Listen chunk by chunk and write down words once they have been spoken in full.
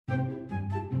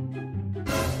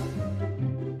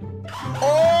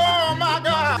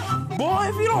Boy,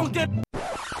 if you don't get...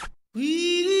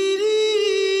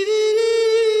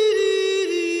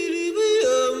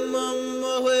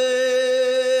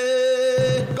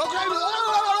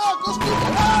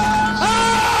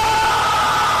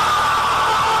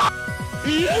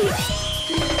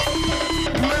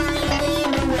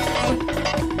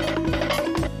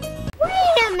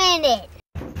 Wait a minute!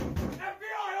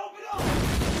 FBI, open up!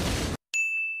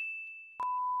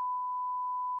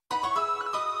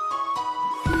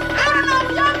 I don't know,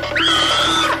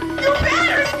 you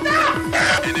better stop!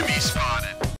 Enemy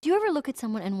spotted. Do you ever look at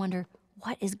someone and wonder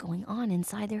what is going on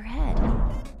inside their head?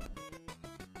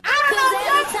 I don't know,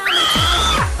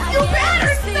 you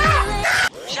better stop!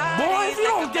 Boy, if you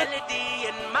don't get...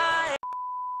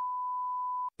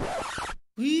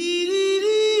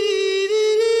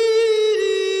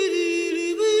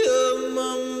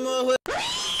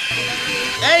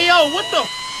 Hey, yo, what the...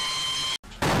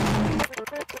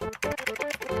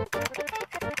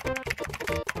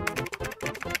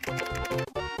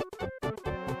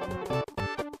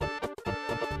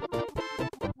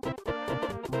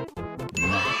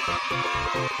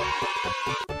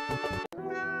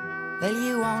 Well,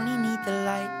 you only need the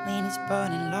light when it's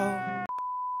burning low.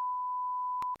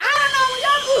 I don't know,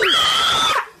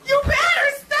 you better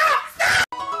stop!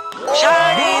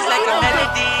 Shawty's like a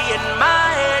melody in my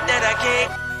head that I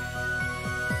can't.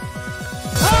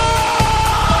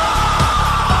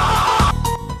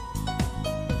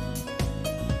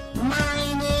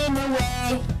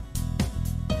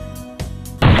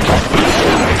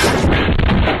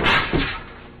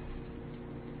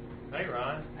 Hey,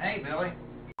 Ron. Hey, Billy.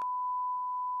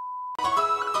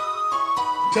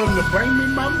 Tell them to bring me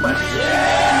my money.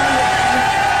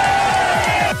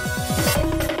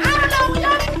 I don't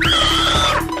know,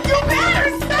 you better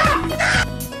stop!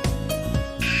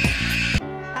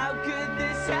 How could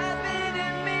this happen to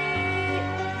me?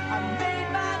 I made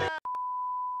my...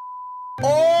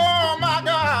 Oh my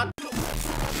God!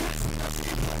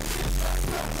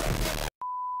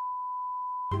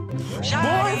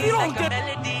 Shawty's you don't like a get-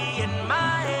 melody in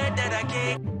my head that I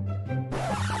can't.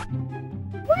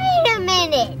 Wait a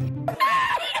minute!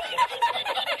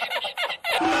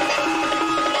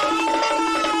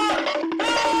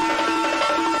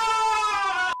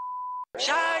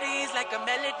 Shawty's like a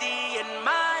melody in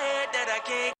my head that I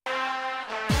can't.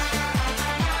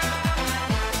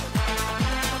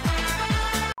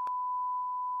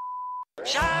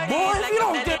 Shawty's Boy, if like you a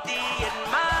don't melody get- in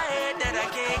my head that I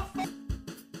can't.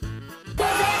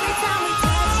 Every time we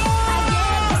touch, I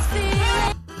get this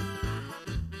feeling.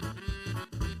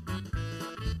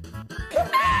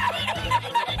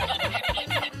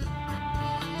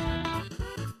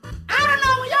 I don't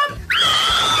know,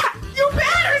 you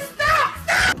better stop!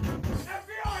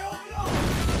 FBI, open up!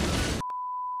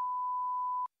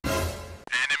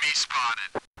 Enemy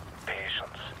spotted.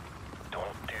 Patience.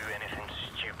 Don't do anything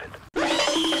stupid.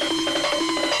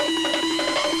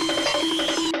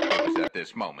 It was at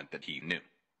this moment that he knew.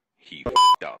 He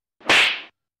f***ed up.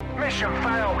 Mission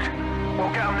failed.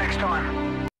 We'll get them next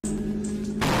time.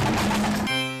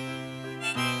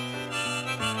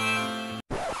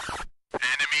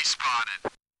 Enemy spotted.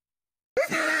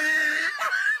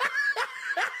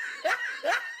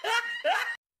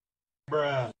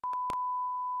 Bruh.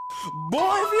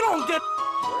 Boy, if you don't get...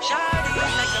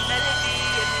 Shawty's like a melody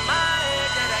in my head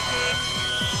that I can't.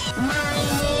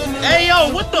 Hey, yo,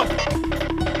 what the...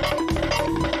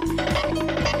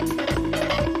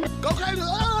 Go crazy!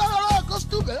 Go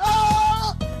stupid!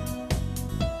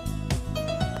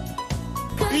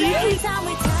 Cause every time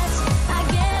we touch, I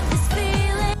get this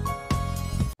feeling.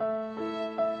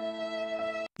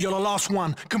 You're the last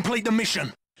one. Complete the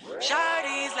mission.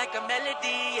 Shawty's like a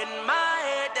melody in my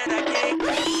head that I can't.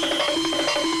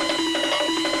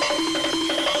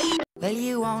 Well,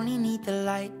 you only need the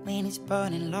light when it's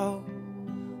burning low.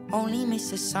 Only miss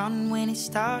the sun when it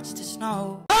starts to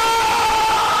snow. I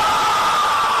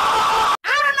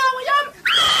don't know,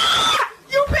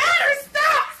 you better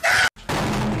stop!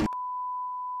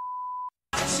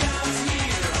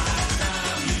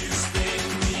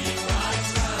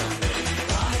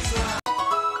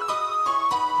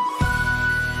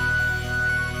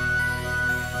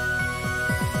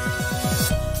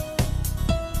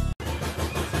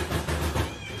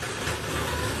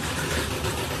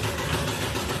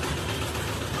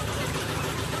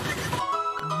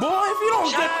 Boy, if you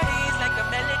don't get... Shawty's like a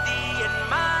melody in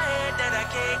my head that I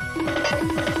can't.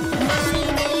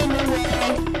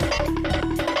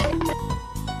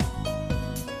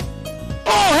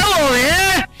 Oh, hello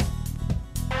there!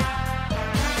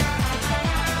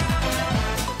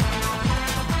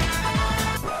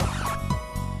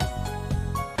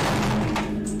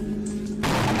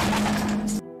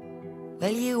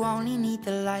 Well, you only need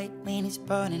the light when it's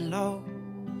burning low.